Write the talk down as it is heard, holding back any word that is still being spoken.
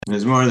That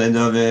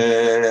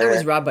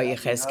was Rabbi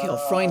Yechezkel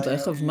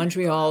Freundlich of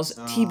Montreal's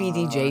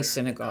TBDJ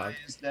Synagogue,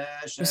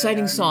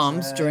 reciting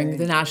psalms during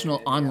the National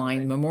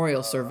Online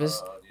Memorial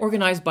Service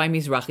organized by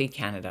Mizrahi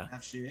Canada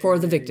for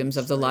the victims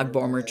of the Lag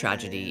BaOmer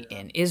tragedy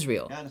in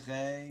Israel.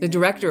 The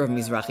director of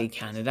Mizrahi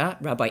Canada,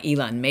 Rabbi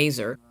Ilan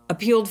Mazer,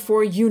 appealed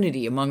for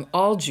unity among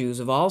all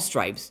Jews of all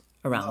stripes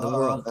around the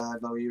world.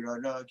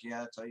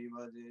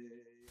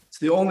 It's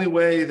the only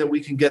way that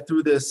we can get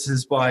through this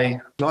is by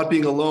not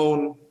being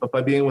alone, but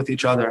by being with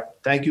each other.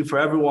 Thank you for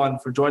everyone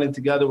for joining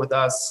together with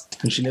us.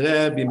 I'm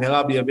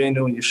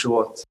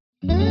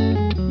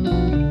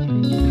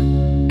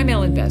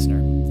Ellen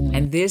Besner,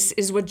 and this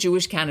is what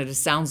Jewish Canada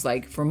sounds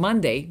like for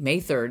Monday, May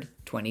 3rd,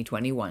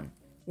 2021.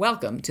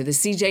 Welcome to the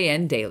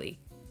CJN Daily,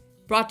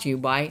 brought to you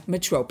by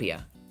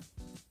Metropia.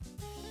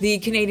 The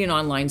Canadian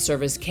online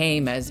service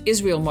came as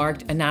Israel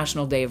marked a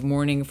national day of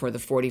mourning for the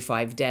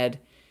 45 dead.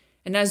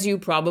 And as you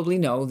probably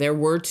know, there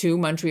were 2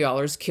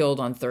 Montrealers killed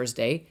on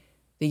Thursday.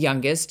 The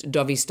youngest,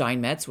 Dovi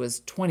Steinmetz, was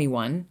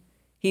 21.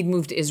 He'd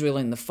moved to Israel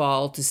in the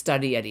fall to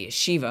study at a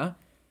yeshiva.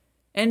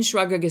 And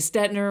Shraga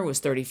Gestetner was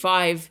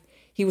 35.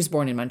 He was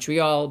born in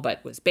Montreal,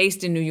 but was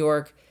based in New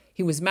York.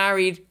 He was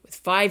married with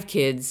 5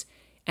 kids,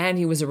 and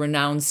he was a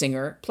renowned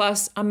singer,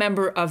 plus a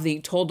member of the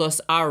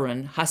Toldos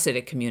Aaron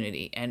Hasidic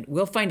community. And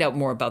we'll find out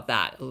more about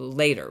that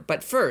later.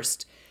 But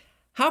first,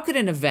 how could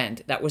an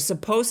event that was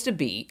supposed to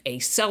be a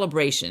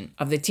celebration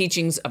of the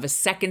teachings of a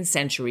 2nd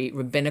century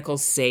rabbinical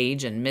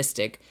sage and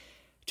mystic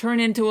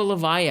turn into a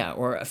levaya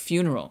or a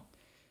funeral?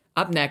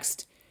 Up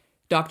next,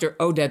 Dr.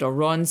 Oded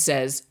Oron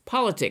says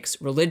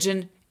politics,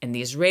 religion, and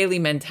the Israeli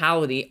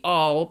mentality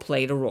all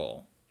played a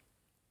role.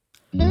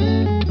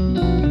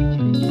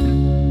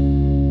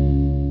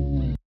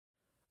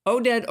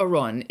 Oded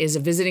Oron is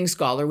a visiting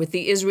scholar with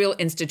the Israel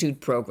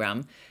Institute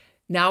program,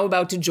 now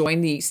about to join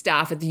the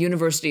staff at the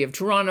University of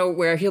Toronto,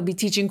 where he'll be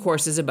teaching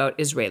courses about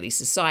Israeli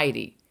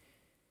society.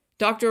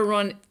 Dr.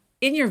 Aron,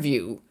 in your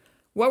view,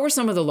 what were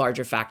some of the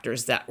larger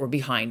factors that were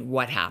behind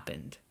what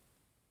happened?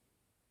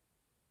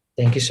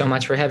 Thank you so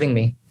much for having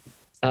me.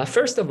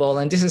 First of all,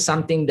 and this is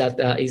something that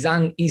is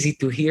uneasy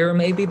to hear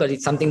maybe, but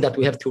it's something that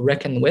we have to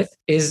reckon with,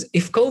 is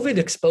if COVID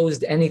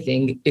exposed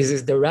anything,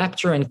 is the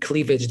rupture and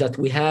cleavage that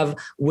we have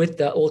with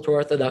the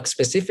ultra-Orthodox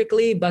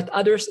specifically, but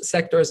other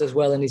sectors as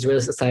well in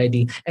Israeli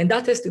society. And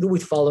that has to do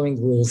with following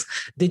rules.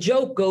 The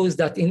joke goes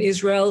that in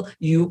Israel,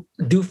 you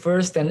do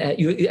first and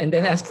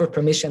then ask for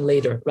permission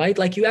later, right?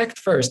 Like you act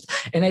first.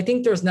 And I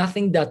think there's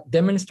nothing that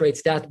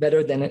demonstrates that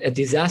better than a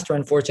disaster,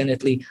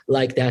 unfortunately,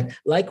 like that.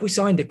 Like we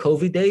saw in the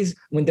COVID days,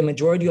 when the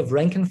majority of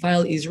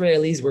rank-and-file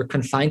Israelis were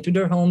confined to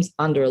their homes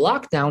under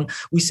lockdown,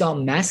 we saw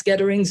mass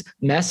gatherings,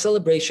 mass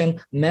celebration,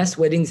 mass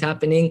weddings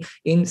happening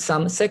in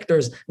some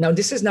sectors. Now,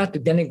 this is not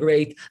to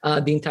denigrate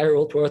the entire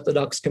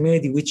ultra-Orthodox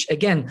community, which,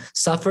 again,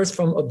 suffers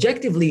from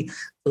objectively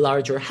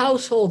larger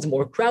households,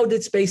 more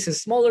crowded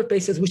spaces, smaller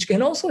spaces, which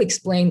can also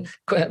explain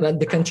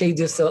the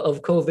contagious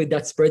of COVID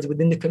that spreads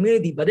within the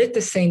community. But at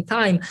the same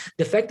time,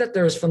 the fact that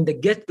there's from the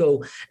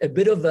get-go a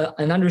bit of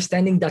an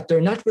understanding that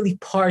they're not really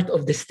part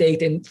of the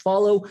state and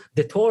follow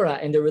the Torah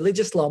and the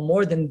religious law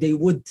more than they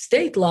would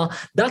state law,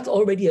 that's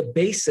already a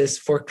basis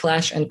for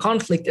clash and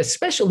conflict,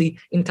 especially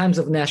in times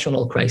of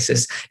national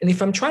crisis. And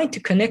if I'm trying to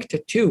connect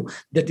it to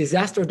the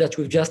disaster that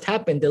we've just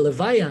happened, the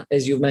Levaya,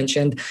 as you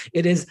mentioned,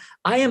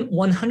 I am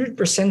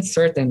 100%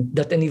 certain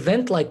that an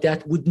event like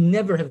that would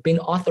never have been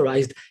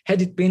authorized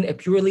had it been a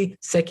purely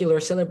secular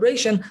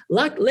celebration,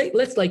 like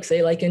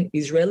an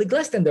Israeli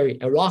Glastonbury,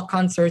 a rock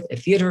concert, a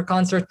theater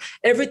concert,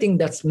 everything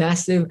that's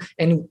massive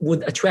and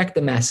would attract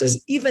the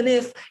masses, even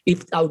if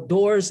it's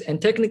outdoors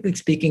and technically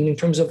speaking, in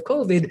terms of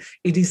COVID,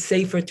 it is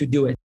safer to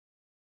do it.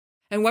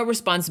 And what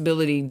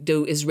responsibility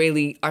do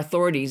Israeli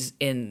authorities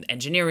in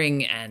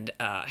engineering and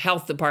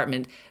health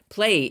department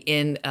play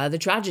in the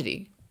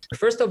tragedy?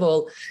 First of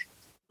all,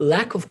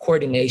 lack of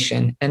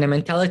coordination and a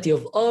mentality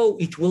of,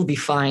 it will be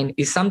fine,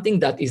 is something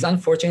that is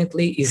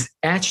unfortunately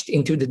etched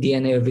into the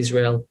DNA of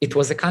Israel. It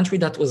was a country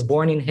that was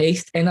born in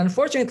haste. And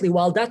unfortunately,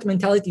 while that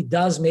mentality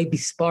does maybe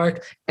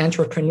spark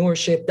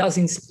entrepreneurship,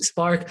 doesn't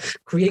spark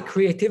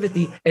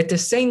creativity, at the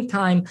same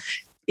time,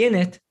 in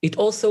it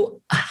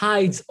also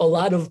hides a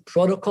lot of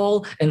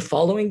protocol and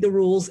following the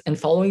rules and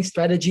following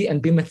strategy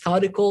and be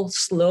methodical,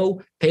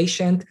 slow,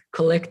 patient,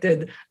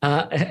 collected,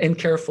 and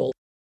careful.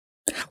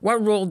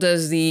 What role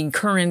does the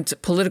current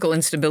political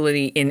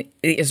instability in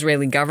the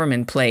Israeli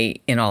government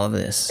play in all of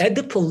this? At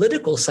the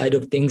political side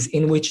of things,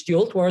 in which the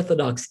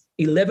ultra-Orthodox,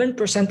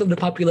 11% of the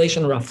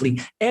population roughly,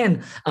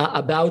 and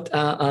about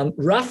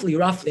roughly,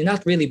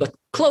 not really, but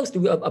close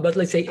to about,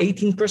 let's say,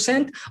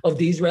 18% of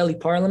the Israeli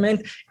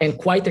parliament, and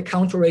quite a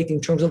counter rate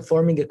in terms of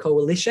forming a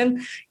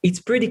coalition,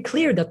 it's pretty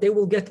clear that they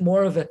will get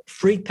more of a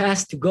free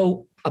pass to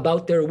go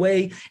about their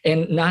way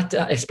and not,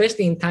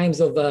 especially in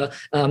times of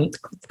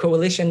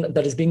coalition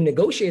that is being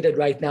negotiated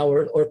right now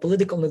or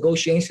political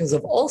negotiations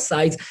of all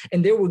sides,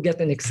 and they will get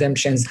an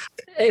exemptions.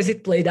 as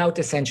it played out,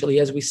 essentially,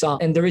 as we saw.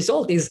 And the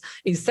result is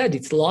said,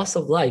 it's loss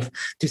of life.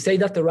 To say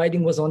that the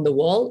writing was on the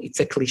wall, it's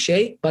a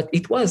cliche, but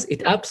it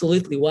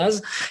absolutely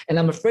was. And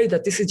I'm afraid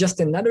that this is just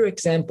another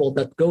example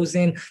that goes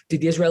in to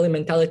the Israeli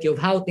mentality of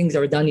how things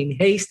are done in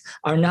haste,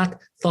 are not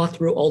thought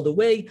through all the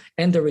way,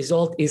 and the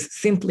result is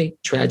simply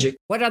tragic.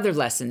 What other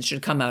lessons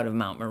should come out of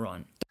Mount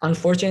Meron?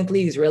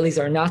 Unfortunately,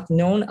 Israelis are not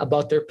known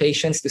about their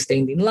patience to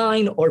stand in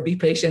line or be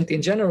patient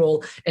in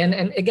general.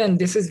 And again,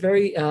 this is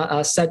very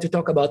sad to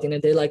talk about in a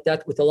day like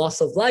that with the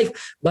loss of life,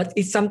 but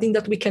it's something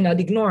that we cannot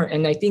ignore.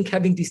 And I think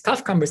having these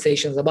tough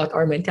conversations about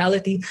our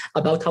mentality,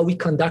 about how we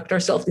conduct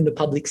ourselves in the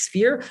public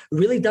sphere,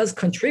 really does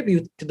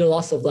contribute to the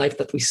loss of life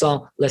that we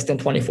saw less than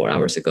 24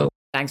 hours ago.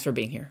 Thanks for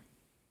being here.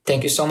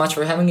 Thank you so much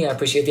for having me. I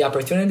appreciate the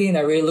opportunity, and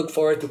I really look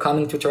forward to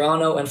coming to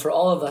Toronto and for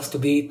all of us to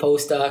be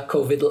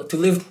post-COVID, to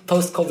live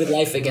post-COVID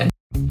life again.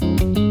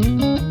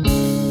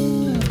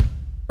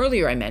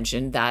 Earlier, I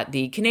mentioned that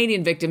the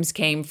Canadian victims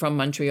came from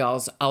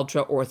Montreal's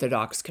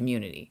ultra-Orthodox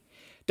community.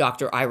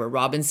 Dr. Ira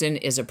Robinson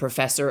is a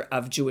professor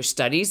of Jewish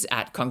studies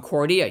at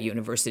Concordia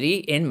University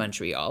in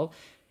Montreal,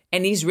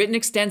 and he's written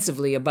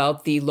extensively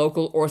about the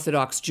local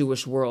Orthodox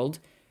Jewish world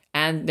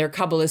and their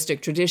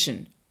Kabbalistic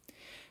tradition.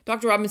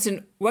 Dr.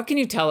 Robinson, what can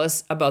you tell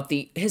us about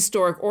the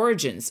historic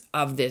origins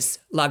of this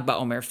Lag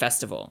BaOmer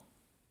festival?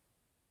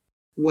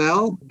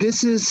 Well,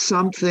 this is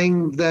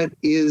something that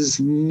is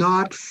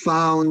not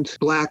found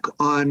black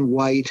on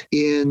white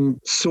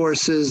in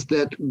sources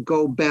that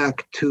go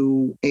back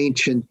to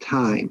ancient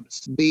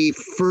times. The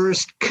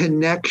first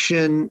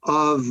connection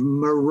of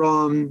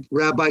Meron,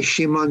 Rabbi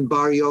Shimon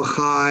Bar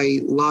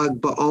Yochai, Lag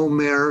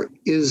BaOmer,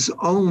 is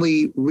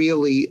only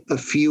really a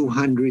few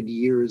hundred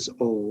years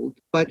old,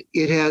 but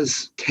it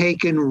has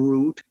taken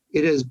root.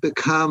 It has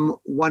become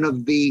one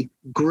of the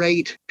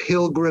great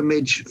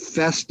pilgrimage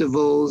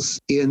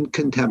festivals in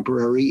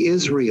contemporary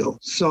Israel.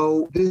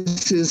 So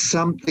this is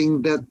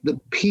something that the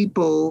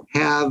people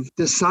have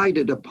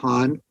decided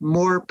upon,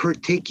 more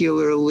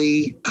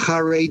particularly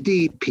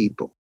Haredi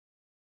people.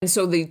 And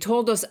so the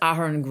Toldos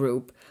Aharon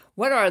group,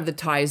 what are the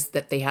ties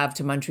that they have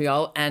to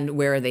Montreal and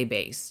where are they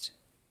based?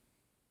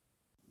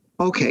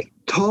 Okay,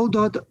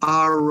 Toldot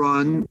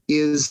Aharon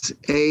is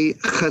a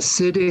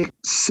Hasidic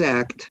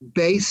sect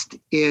based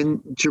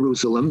in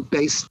Jerusalem,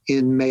 based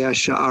in Mea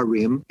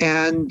Sha'arim,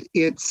 and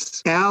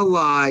it's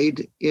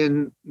allied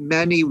in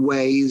many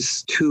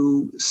ways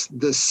to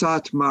the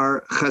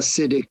Satmar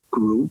Hasidic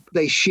group.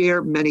 They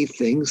share many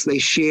things. They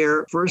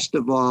share, first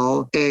of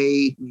all,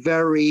 a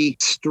very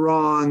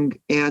strong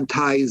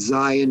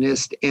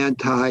anti-Zionist,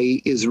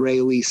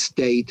 anti-Israeli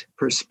state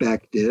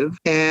perspective,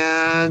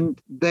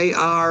 and they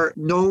are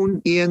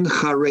known in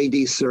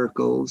Haredi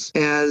circles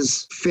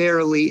as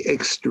fairly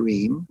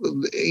extreme.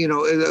 You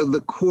know,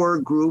 the core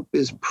group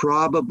is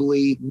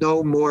probably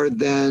no more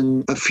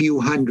than a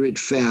few hundred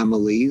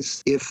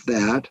families, if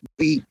that.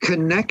 The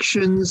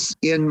connections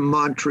in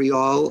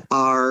Montreal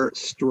are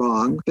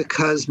strong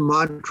because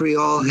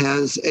Montreal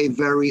has a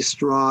very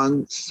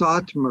strong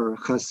Satmar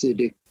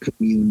Hasidic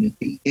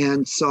community.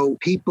 And so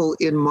people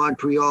in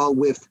Montreal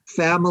with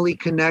family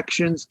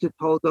connections to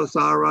Toldos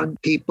Aharon,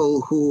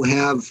 people who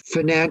have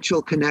financial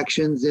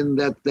connections in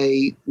that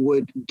they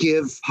would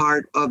give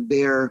part of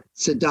their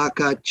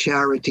tzedakah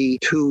charity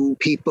to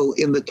people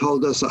in the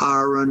Toldos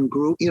Aharon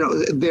group. You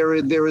know,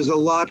 there is a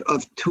lot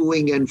of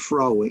toing and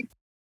froing.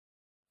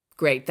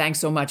 Great. Thanks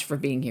so much for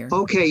being here.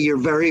 Okay, you're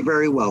very,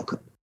 very welcome.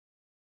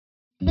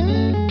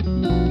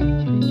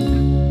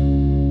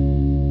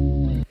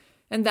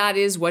 And that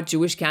is what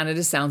Jewish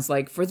Canada sounds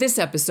like for this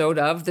episode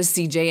of the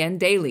CJN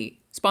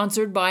Daily,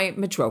 sponsored by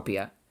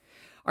Metropia.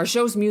 Our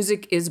show's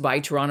music is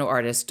by Toronto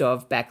artist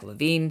Dov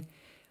Beck-Levine.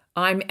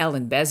 I'm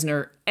Ellen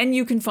Besner, and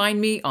you can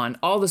find me on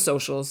all the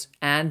socials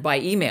and by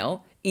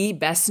email,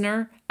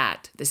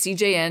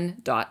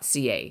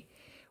 ebesner@thecjn.ca.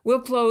 We'll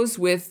close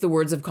with the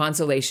words of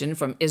consolation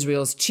from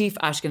Israel's chief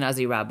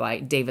Ashkenazi rabbi,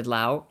 David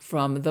Lau,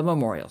 from the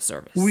memorial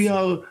service. We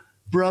are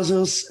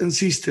brothers and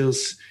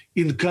sisters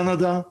in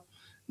Canada.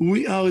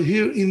 We are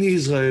here in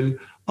Israel,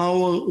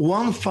 our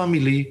one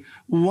family,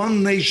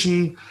 one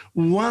nation,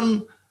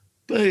 one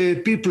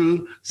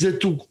people that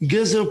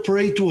together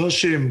pray to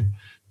Hashem.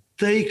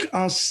 Take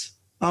us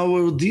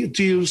our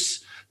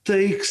tears,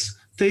 take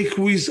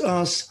with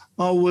us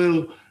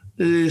our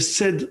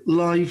sad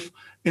life,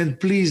 and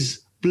please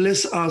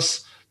bless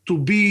us to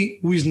be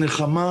with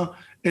Nechama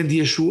and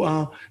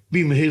Yeshua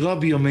b'mehera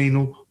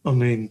b'yameinu.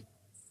 Amen.